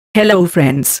Hello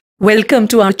friends, welcome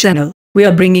to our channel. We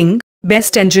are bringing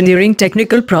best engineering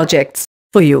technical projects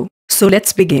for you. So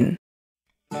let's begin.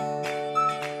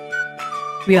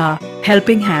 We are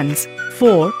helping hands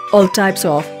for all types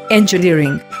of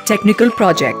engineering technical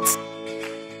projects.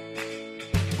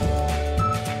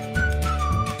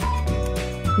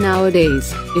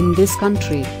 Nowadays, in this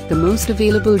country, the most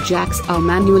available jacks are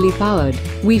manually powered.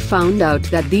 We found out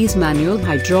that these manual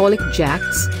hydraulic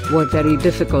jacks were very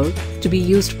difficult to be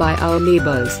used by our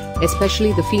laborers,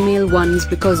 especially the female ones,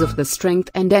 because of the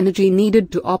strength and energy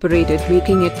needed to operate it,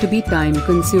 making it to be time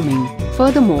consuming.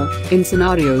 Furthermore, in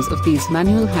scenarios of these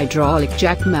manual hydraulic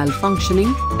jack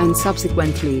malfunctioning, and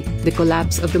subsequently, the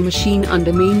collapse of the machine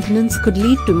under maintenance could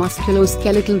lead to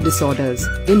musculoskeletal disorders,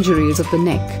 injuries of the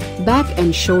neck, back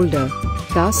and shoulder.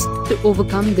 Thus, to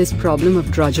overcome this problem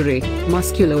of drudgery,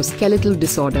 musculoskeletal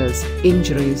disorders,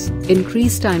 injuries,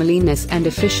 increase timeliness and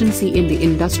efficiency in the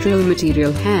industrial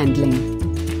material handling.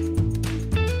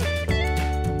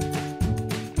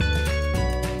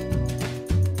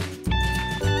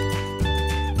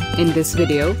 In this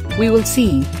video, we will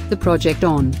see the project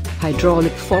on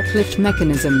hydraulic forklift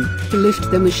mechanism to lift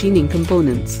the machining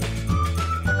components.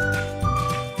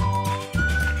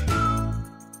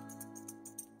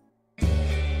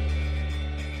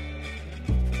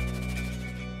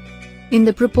 In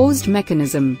the proposed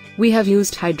mechanism, we have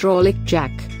used hydraulic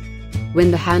jack. When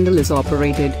the handle is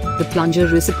operated, the plunger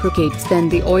reciprocates, then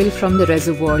the oil from the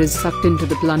reservoir is sucked into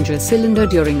the plunger cylinder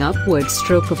during upward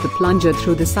stroke of the plunger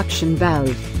through the suction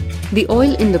valve. The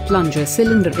oil in the plunger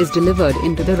cylinder is delivered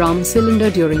into the ram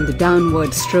cylinder during the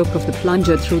downward stroke of the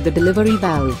plunger through the delivery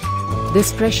valve.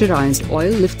 This pressurized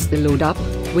oil lifts the load up,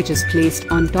 which is placed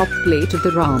on top plate of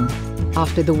the ram.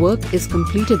 After the work is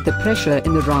completed, the pressure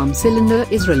in the ram cylinder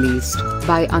is released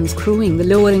by unscrewing the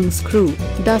lowering screw.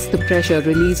 Thus the pressure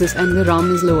releases and the ram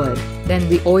is lowered. Then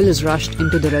the oil is rushed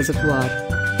into the reservoir.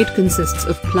 It consists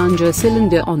of plunger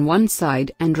cylinder on one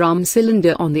side and ram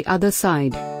cylinder on the other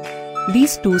side.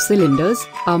 These two cylinders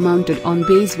are mounted on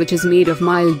base which is made of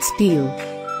mild steel.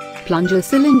 Plunger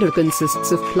cylinder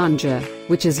consists of plunger,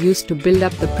 which is used to build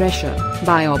up the pressure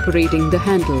by operating the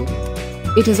handle.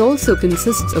 It is also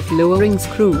consists of lowering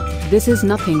screw. This is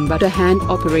nothing but a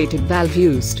hand-operated valve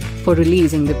used for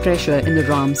releasing the pressure in the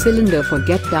ram cylinder for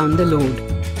get down the load.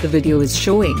 The video is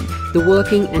showing the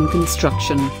working and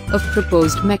construction of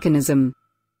proposed mechanism.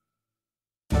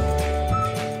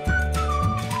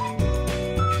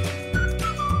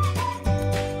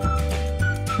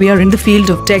 We are in the field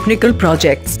of technical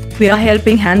projects. We are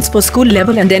helping hands for school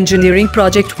level and engineering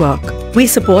project work. We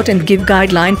support and give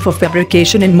guideline for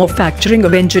fabrication and manufacturing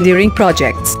of engineering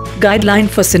projects, guideline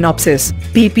for SYNOPSIS,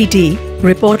 PPT,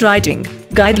 report writing,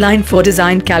 guideline for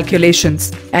design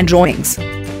calculations, and drawings.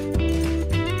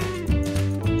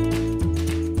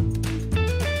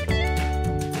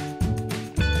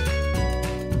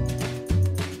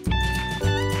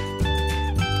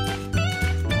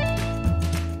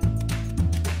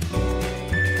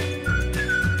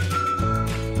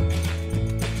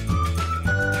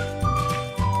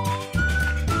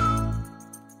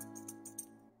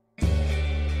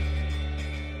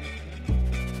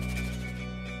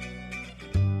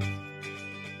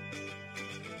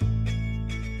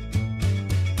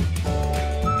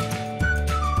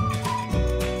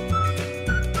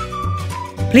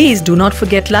 Please do not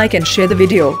forget like and share the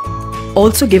video.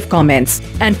 Also give comments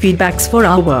and feedbacks for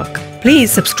our work. Please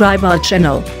subscribe our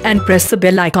channel and press the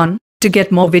bell icon to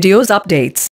get more videos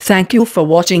updates. Thank you for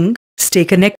watching. Stay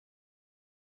connected.